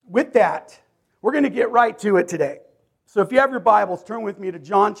with that, we're going to get right to it today. So if you have your Bibles, turn with me to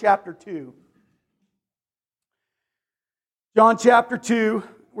John chapter 2. John chapter 2,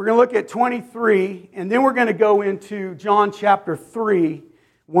 we're going to look at 23, and then we're going to go into John chapter 3,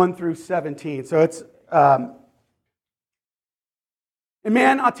 1 through 17. So it's, and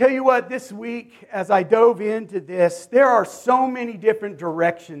man, I'll tell you what, this week, as I dove into this, there are so many different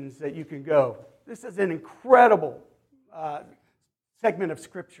directions that you can go. This is an incredible segment of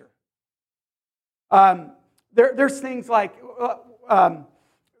Scripture. There's things like,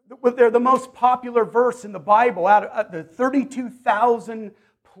 they're the most popular verse in the Bible, out of the 32,000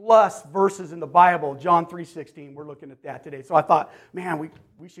 plus verses in the Bible, John 3:16, we're looking at that today. So I thought, man,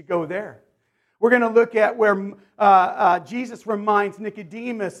 we should go there. We're going to look at where Jesus reminds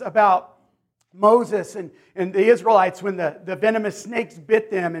Nicodemus about Moses and the Israelites when the venomous snakes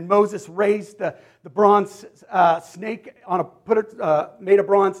bit them, and Moses raised the bronze snake made a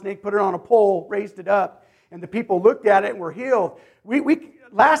bronze snake, put it on a pole, raised it up, and the people looked at it and were healed. We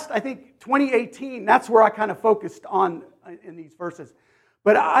last, I think, 2018, that's where I kind of focused on in these verses.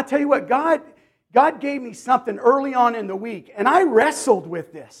 But I tell you what, God gave me something early on in the week, and I wrestled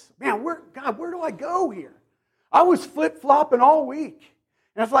with this. Man, where do I go here? I was flip-flopping all week.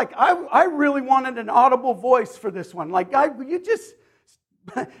 And it's like, I really wanted an audible voice for this one. Like, God, will you just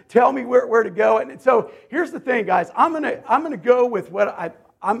tell me where to go? And so here's the thing, guys. I'm gonna go with what I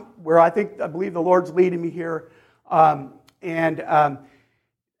believe the Lord's leading me here. I'll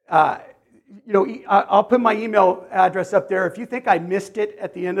put my email address up there. If you think I missed it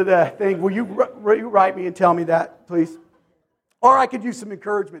at the end of the thing, will you write me and tell me that, please? Or I could use some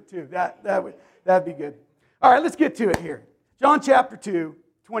encouragement too. That'd be good. All right, let's get to it here. John chapter 2,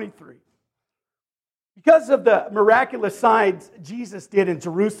 23. Because of the miraculous signs Jesus did in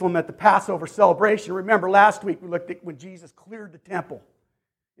Jerusalem at the Passover celebration, remember last week we looked at when Jesus cleared the temple.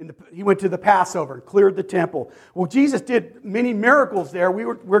 He went to the Passover and cleared the temple. Well, Jesus did many miracles there.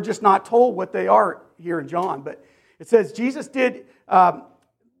 We're just not told what they are here in John. But it says Jesus did,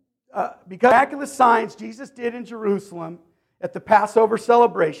 because miraculous signs Jesus did in Jerusalem at the Passover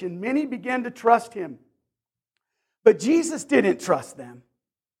celebration, many began to trust him. But Jesus didn't trust them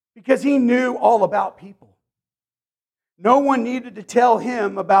because he knew all about people. No one needed to tell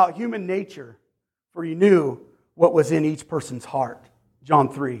him about human nature, for he knew what was in each person's heart.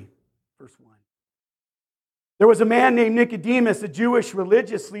 John 3, verse 1. There was a man named Nicodemus, a Jewish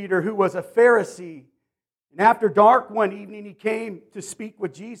religious leader who was a Pharisee. And after dark one evening, he came to speak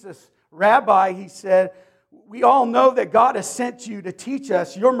with Jesus. Rabbi, he said, we all know that God has sent you to teach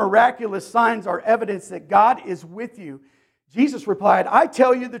us. Your miraculous signs are evidence that God is with you. Jesus replied, I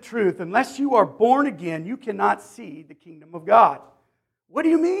tell you the truth. Unless you are born again, you cannot see the kingdom of God. What do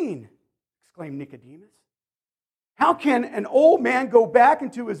you mean? Exclaimed Nicodemus. How can an old man go back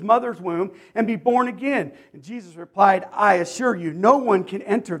into his mother's womb and be born again? And Jesus replied, I assure you, no one can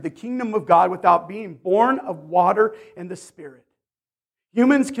enter the kingdom of God without being born of water and the Spirit.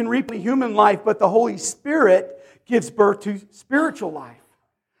 Humans can reap the human life, but the Holy Spirit gives birth to spiritual life.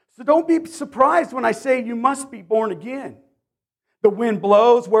 So don't be surprised when I say you must be born again. The wind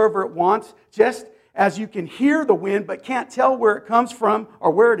blows wherever it wants, just as you can hear the wind but can't tell where it comes from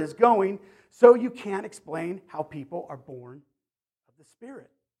or where it is going. So you can't explain how people are born of the Spirit.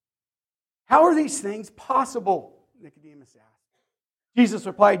 How are these things possible? Nicodemus asked. Jesus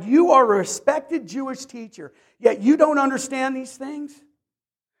replied, you are a respected Jewish teacher, yet you don't understand these things?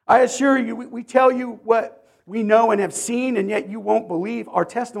 I assure you, we tell you what we know and have seen, and yet you won't believe our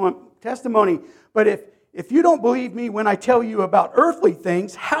testimony. But if you don't believe me when I tell you about earthly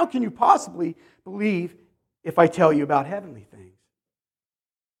things, how can you possibly believe if I tell you about heavenly things?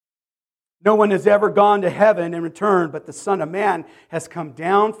 No one has ever gone to heaven and returned, but the Son of Man has come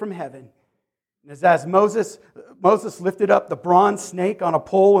down from heaven. And as Moses lifted up the bronze snake on a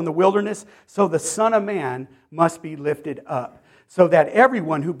pole in the wilderness, so the Son of Man must be lifted up, so that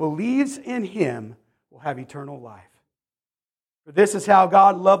everyone who believes in him will have eternal life. For this is how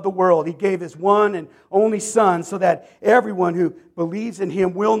God loved the world. He gave his one and only Son, so that everyone who believes in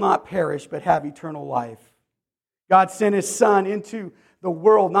him will not perish, but have eternal life. God sent his Son into the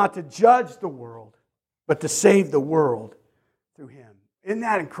world, not to judge the world, but to save the world through him. Isn't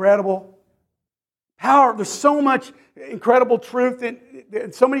that incredible? Power. There's so much incredible truth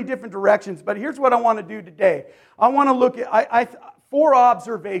in so many different directions. But here's what I want to do today. I want to look at four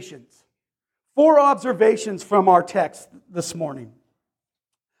observations. Four observations from our text this morning.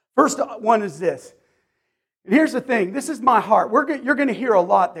 First one is this. And here's the thing. This is my heart. You're going to hear a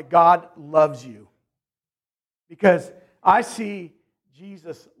lot that God loves you. Because I see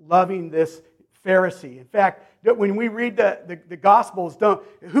Jesus loving this Pharisee. In fact, when we read the Gospels,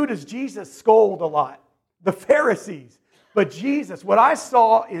 who does Jesus scold a lot? The Pharisees. But Jesus, what I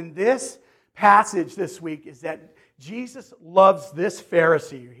saw in this passage this week is that Jesus loves this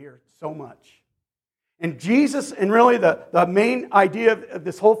Pharisee here so much. And Jesus, and really the main idea of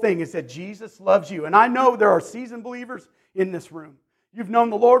this whole thing is that Jesus loves you. And I know there are seasoned believers in this room. You've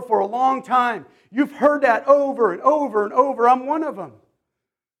known the Lord for a long time. You've heard that over and over and over. I'm one of them.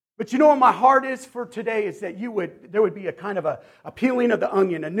 But you know what my heart is for today is that there would be a kind of a peeling of the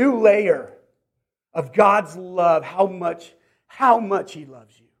onion, a new layer of God's love, how much He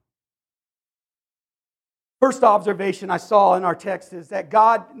loves you. First observation I saw in our text is that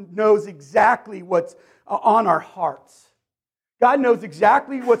God knows exactly what's on our hearts. God knows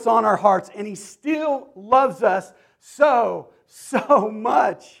exactly what's on our hearts, and He still loves us so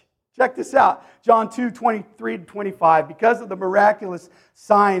much. Check this out. John 2:23-25. Because of the miraculous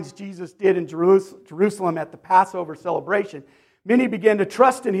signs Jesus did in Jerusalem at the Passover celebration, many began to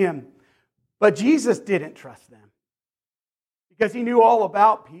trust in Him. But Jesus didn't trust them because He knew all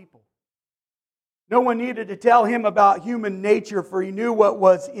about people. No one needed to tell Him about human nature, for He knew what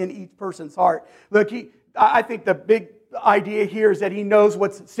was in each person's heart. Look, I think the big idea here is that He knows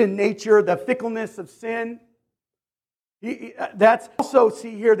what's sin nature, the fickleness of sin. That's also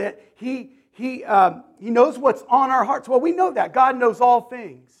see here that He knows what's on our hearts. Well, we know that. God knows all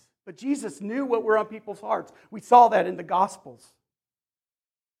things. But Jesus knew what were on people's hearts. We saw that in the Gospels.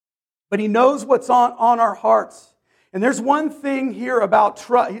 But He knows what's on our hearts. And there's one thing here about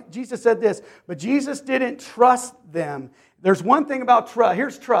trust. Jesus said this, but Jesus didn't trust them. There's one thing about trust.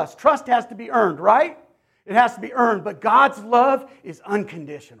 Here's trust. Trust has to be earned, right? It has to be earned. But God's love is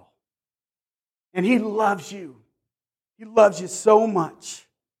unconditional. And He loves you. He loves you so much.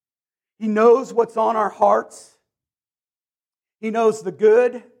 He knows what's on our hearts. He knows the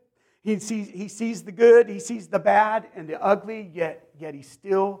good. He sees the good. He sees the bad and the ugly, yet He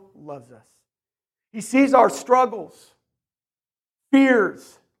still loves us. He sees our struggles,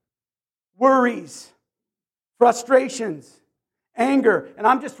 fears, worries, frustrations, anger. And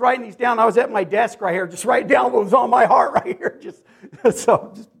I'm just writing these down. I was at my desk right here, just writing down what was on my heart right here. Just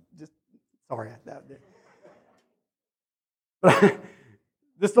sorry.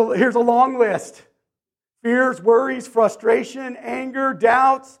 Here's a long list. Fears, worries, frustration, anger,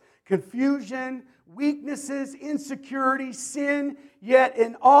 doubts, confusion, weaknesses, insecurity, sin, yet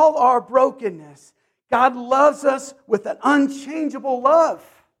in all our brokenness, God loves us with an unchangeable love.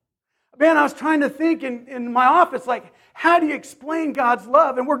 Man, I was trying to think in my office, like, how do you explain God's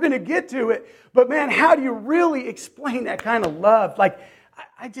love? And we're going to get to it. But man, how do you really explain that kind of love? Like,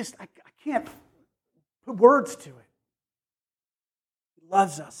 I can't put words to it. He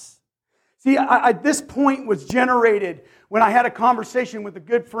loves us. See, this point was generated when I had a conversation with a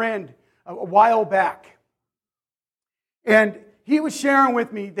good friend a while back. And he was sharing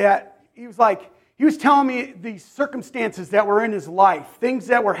with me that he was telling me the circumstances that were in his life, things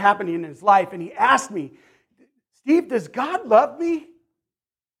that were happening in his life. And he asked me, Steve, does God love me?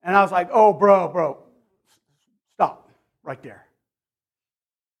 And I was like, oh, bro, stop right there.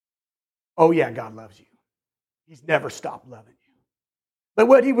 Oh, yeah, God loves you. He's never stopped loving you. But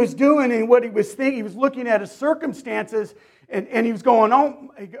what he was doing and what he was thinking, he was looking at his circumstances and he was going,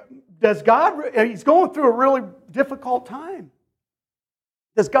 oh, he's going through a really difficult time.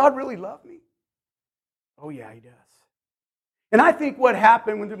 Does God really love me? Oh, yeah, He does. And I think what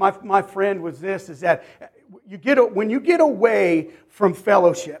happened with my friend was this, is that when you get away from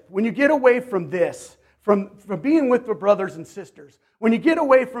fellowship, when you get away from this, from being with the brothers and sisters, when you get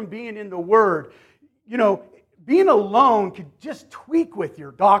away from being in the Word, being alone can just tweak with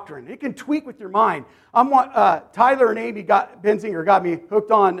your doctrine. It can tweak with your mind. Tyler and Amy Benzinger got me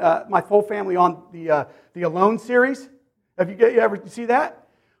hooked on my full family on the Alone series. Have you ever see that?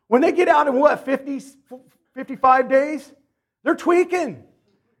 When they get out in 55 days, they're tweaking.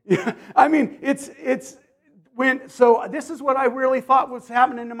 I mean, so this is what I really thought was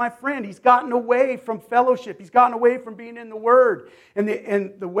happening to my friend. He's gotten away from fellowship. He's gotten away from being in the Word. And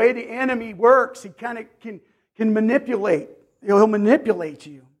the way the enemy works, he kind of can manipulate. He'll manipulate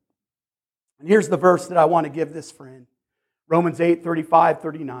you. And here's the verse that I want to give this friend. Romans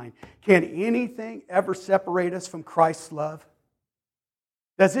 8:35-39. Can anything ever separate us from Christ's love?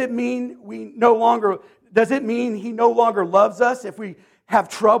 Does it mean He no longer loves us if we have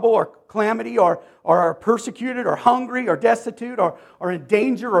trouble or calamity or are persecuted or hungry or destitute or are in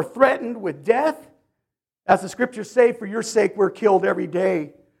danger or threatened with death? As the Scriptures say, for your sake we're killed every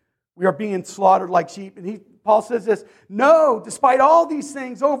day. We are being slaughtered like sheep. And Paul says this, no, despite all these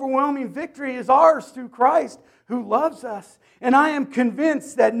things, overwhelming victory is ours through Christ, who loves us. And I am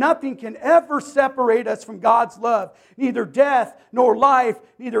convinced that nothing can ever separate us from God's love. Neither death, nor life,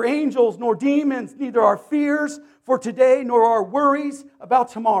 neither angels, nor demons, neither our fears for today, nor our worries about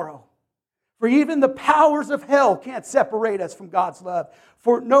tomorrow. For even the powers of hell can't separate us from God's love.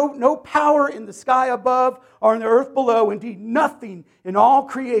 For no power in the sky above or in the earth below, indeed nothing in all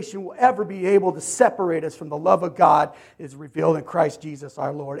creation will ever be able to separate us from the love of God is revealed in Christ Jesus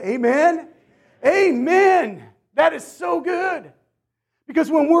our Lord. Amen? Amen. That is so good.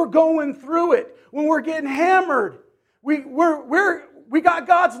 Because when we're going through it, when we're getting hammered, we got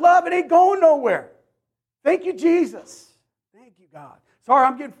God's love. It ain't going nowhere. Thank you, Jesus. Thank you, God. Sorry,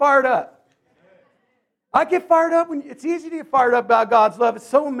 I'm getting fired up. I get fired up when it's easy to get fired up about God's love. It's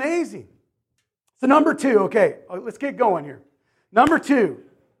so amazing. So number 2, okay, let's get going here. Number 2,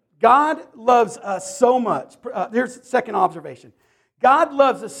 God loves us so much. Here's the second observation. God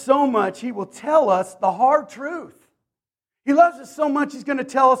loves us so much, He will tell us the hard truth. He loves us so much, He's going to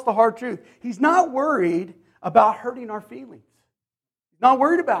tell us the hard truth. He's not worried about hurting our feelings. He's not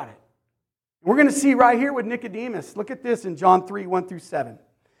worried about it. We're going to see right here with Nicodemus. Look at this in John 3, 1 through 7.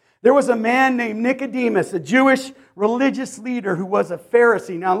 There was a man named Nicodemus, a Jewish religious leader who was a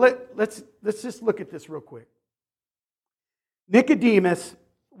Pharisee. Now, let's just look at this real quick. Nicodemus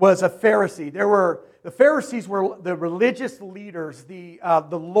was a Pharisee. The Pharisees were the religious leaders, the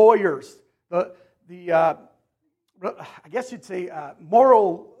lawyers, I guess you'd say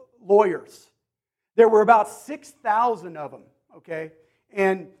moral lawyers. There were about 6,000 of them, okay?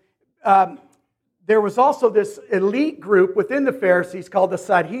 And there was also this elite group within the Pharisees called the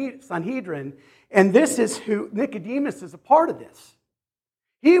Sanhedrin, and this is who Nicodemus is a part of this.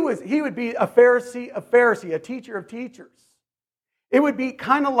 He would be a Pharisee, a teacher of teachers. It would be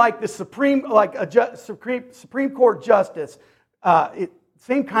kind of like the Supreme Court justice.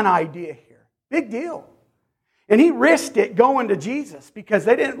 Same kind of idea here. Big deal. And he risked it going to Jesus because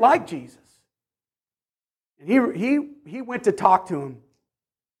they didn't like Jesus. And he went to talk to him.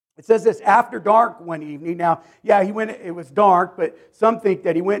 It says this, after dark one evening. Now, yeah, he went. It was dark, but some think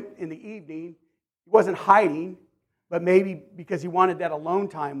that he went in the evening. He wasn't hiding, but maybe because he wanted that alone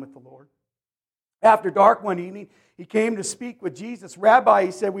time with the Lord. After dark one evening, he came to speak with Jesus. Rabbi,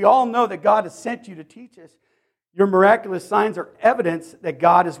 he said, we all know that God has sent you to teach us. Your miraculous signs are evidence that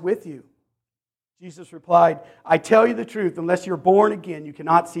God is with you. Jesus replied, I tell you the truth, unless you're born again, you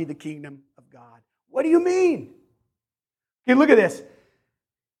cannot see the kingdom of God. What do you mean? Okay, look at this.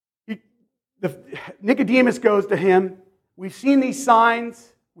 Nicodemus goes to him. We've seen these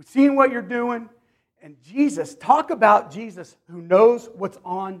signs. We've seen what you're doing. And Jesus, talk about Jesus who knows what's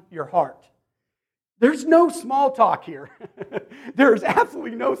on your heart. There's no small talk here. There's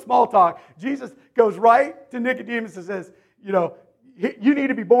absolutely no small talk. Jesus goes right to Nicodemus and says, you need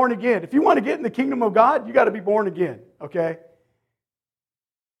to be born again. If you want to get in the kingdom of God, you got to be born again, okay?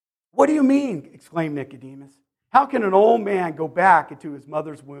 What do you mean? Exclaimed Nicodemus. How can an old man go back into his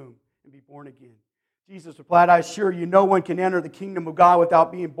mother's womb and be born again? Jesus replied, I assure you, no one can enter the kingdom of God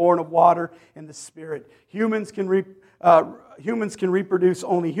without being born of water and the Spirit. Humans can reproduce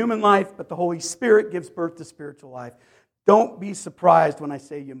only human life, but the Holy Spirit gives birth to spiritual life. Don't be surprised when I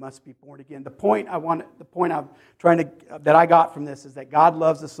say you must be born again. The point that I got from this is that God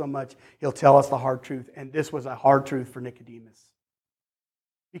loves us so much, He'll tell us the hard truth. And this was a hard truth for Nicodemus.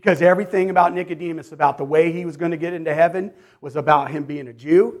 Because everything about Nicodemus, about the way he was going to get into heaven, was about him being a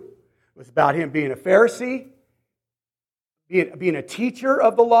Jew. It was about him being a Pharisee, being a teacher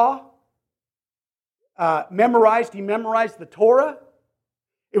of the law. He memorized the Torah.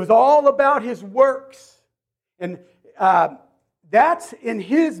 It was all about his works. And that's in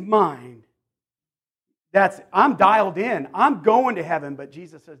his mind. I'm dialed in. I'm going to heaven. But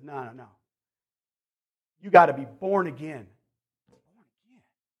Jesus says, no. You got to be born again.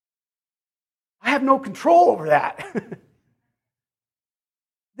 I have no control over that.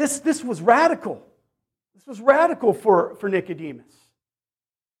 This was radical. This was radical for Nicodemus.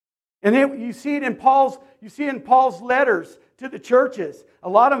 And then you see it in Paul's letters to the churches. A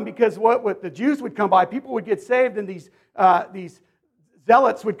lot of them, because what the Jews would come by, people would get saved, and these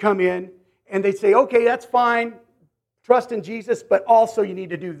zealots would come in, and they'd say, okay, that's fine, trust in Jesus, but also you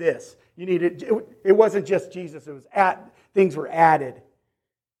need to do this. It wasn't just Jesus, things were added.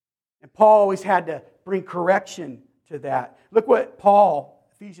 And Paul always had to bring correction to that. Look what Paul,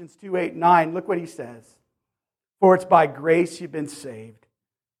 Ephesians 2, 8, 9, look what he says. For it's by grace you've been saved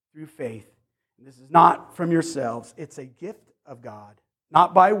through faith. And this is not from yourselves. It's a gift of God,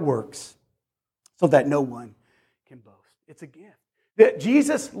 not by works, so that no one can boast. It's a gift. That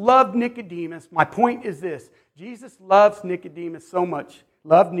Jesus loved Nicodemus. My point is this. Jesus loves Nicodemus so much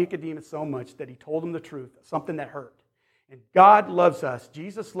loved Nicodemus so much that he told him the truth, something that hurt. And God loves us.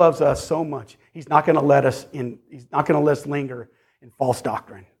 Jesus loves us so much. He's not going to let us linger in false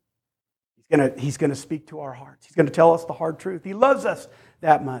doctrine. He's going to speak to our hearts. He's going to tell us the hard truth. He loves us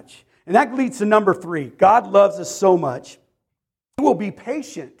that much. And that leads to number 3. God loves us so much, He will be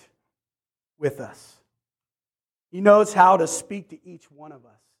patient with us. He knows how to speak to each one of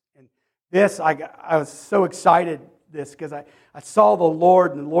us. And this, I was so excited because I saw the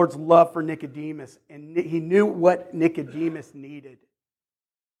Lord and the Lord's love for Nicodemus, and He knew what Nicodemus needed.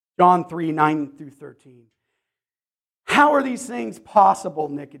 John 3, 9 through 13. How are these things possible,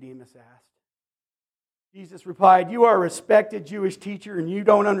 Nicodemus asked. Jesus replied, "You are a respected Jewish teacher and you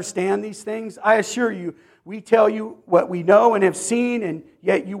don't understand these things? I assure you, we tell you what we know and have seen, and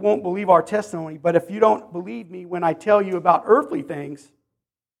yet you won't believe our testimony. But if you don't believe me when I tell you about earthly things,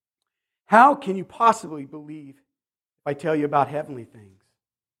 how can you possibly believe if I tell you about heavenly things?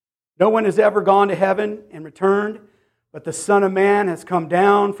 No one has ever gone to heaven and returned, but the Son of Man has come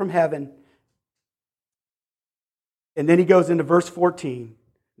down from heaven." And then he goes into verse 14.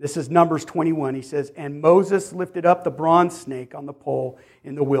 This is Numbers 21. He says, "And Moses lifted up the bronze snake on the pole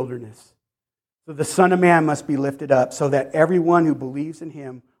in the wilderness. So the Son of Man must be lifted up so that everyone who believes in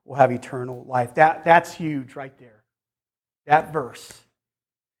Him will have eternal life." That's huge right there. That verse.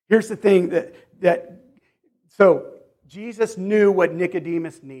 Here's the thing so Jesus knew what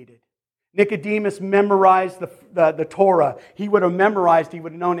Nicodemus needed. Nicodemus memorized the Torah. He would have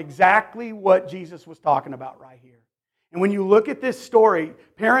known exactly what Jesus was talking about right here. And when you look at this story,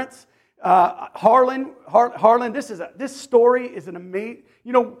 parents, Harlan, this story is an amazing.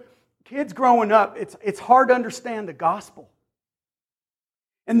 Kids growing up, it's hard to understand the gospel.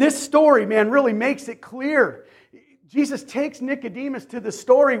 And this story, man, really makes it clear. Jesus takes Nicodemus to the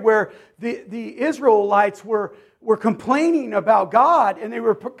story where the Israelites were complaining about God and they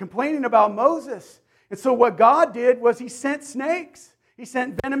were complaining about Moses. And so what God did was He sent snakes. He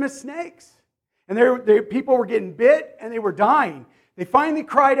sent venomous snakes. And people were getting bit and they were dying. They finally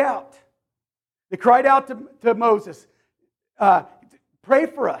cried out. They cried out to Moses, "Pray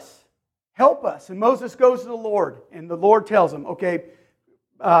for us. Help us." And Moses goes to the Lord. And the Lord tells him, "Okay,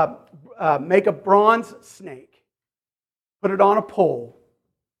 make a bronze snake. Put it on a pole.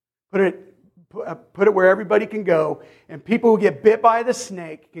 Put it where everybody can go. And people who get bit by the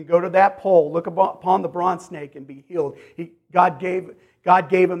snake can go to that pole, look upon the bronze snake and be healed." God gave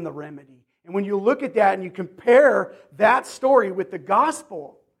him the remedy. And when you look at that and you compare that story with the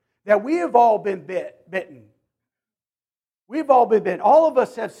gospel, that we have all been bitten. We've all been bitten. All of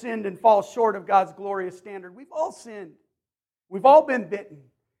us have sinned and fall short of God's glorious standard. We've all sinned. We've all been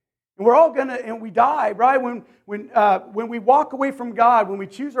bitten. And we're all and we die, right? When we walk away from God, when we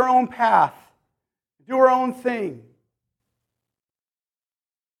choose our own path, do our own thing.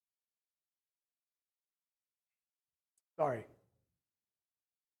 Sorry.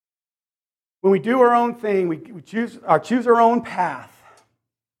 When we do our own thing, we choose our own path.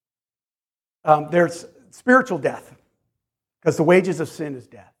 There's spiritual death, because the wages of sin is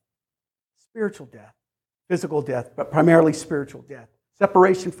death. Spiritual death, physical death, but primarily spiritual death.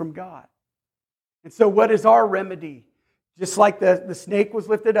 Separation from God. And so what is our remedy? Just like the snake was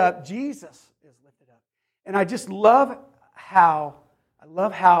lifted up, Jesus is lifted up. And I just love how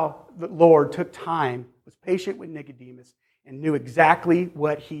the Lord took time, was patient with Nicodemus, and knew exactly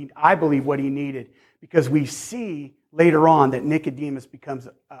what he needed, because we see later on that Nicodemus becomes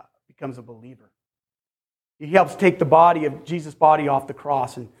a believer. He helps take the body of Jesus' body off the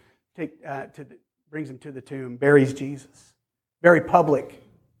cross and brings him to the tomb, buries Jesus. Very public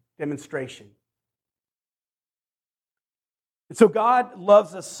demonstration. And so God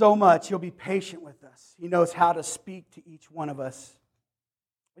loves us so much, He'll be patient with us. He knows how to speak to each one of us.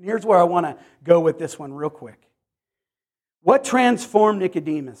 And here's where I want to go with this one real quick. What transformed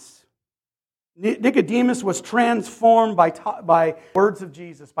Nicodemus? Nicodemus was transformed by words of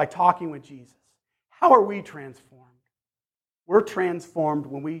Jesus, by talking with Jesus. How are we transformed? We're transformed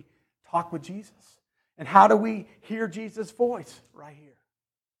when we talk with Jesus. And how do we hear Jesus' voice? Right here.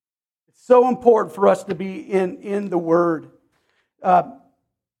 It's so important for us to be in the Word.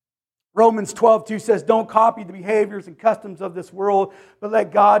 Romans 12:2 says, "Don't copy the behaviors and customs of this world, but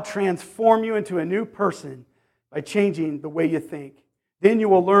let God transform you into a new person by changing the way you think. Then you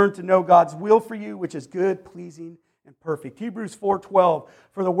will learn to know God's will for you, which is good, pleasing, and perfect." Hebrews 4:12,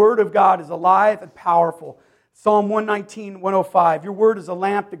 "For the word of God is alive and powerful." Psalm 119:105, "Your word is a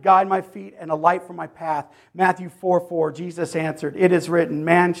lamp to guide my feet and a light for my path." Matthew 4:4, Jesus answered, "It is written,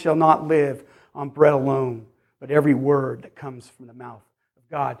 man shall not live on bread alone, but every word that comes from the mouth of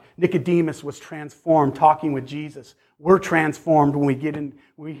God. Nicodemus was transformed talking with Jesus. We're transformed when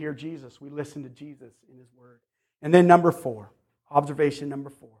we hear Jesus. We listen to Jesus in His Word. And then number 4, observation number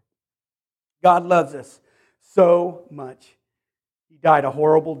 4. God loves us so much. He died a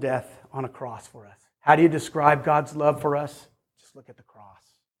horrible death on a cross for us. How do you describe God's love for us? Just look at the cross.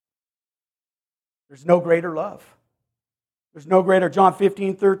 There's no greater love. There's no greater, John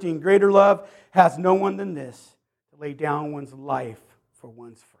 15:13, greater love has no one than this, to lay down one's life for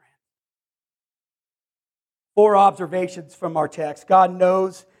one's friend. 4 observations from our text. God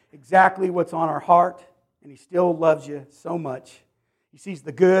knows exactly what's on our heart, and He still loves you so much. He sees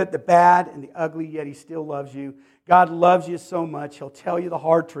the good, the bad, and the ugly, yet He still loves you. God loves you so much, He'll tell you the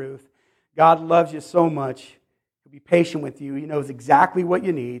hard truth. God loves you so much, He'll be patient with you. He knows exactly what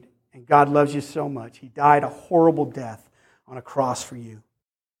you need, and God loves you so much. He died a horrible death on a cross for you.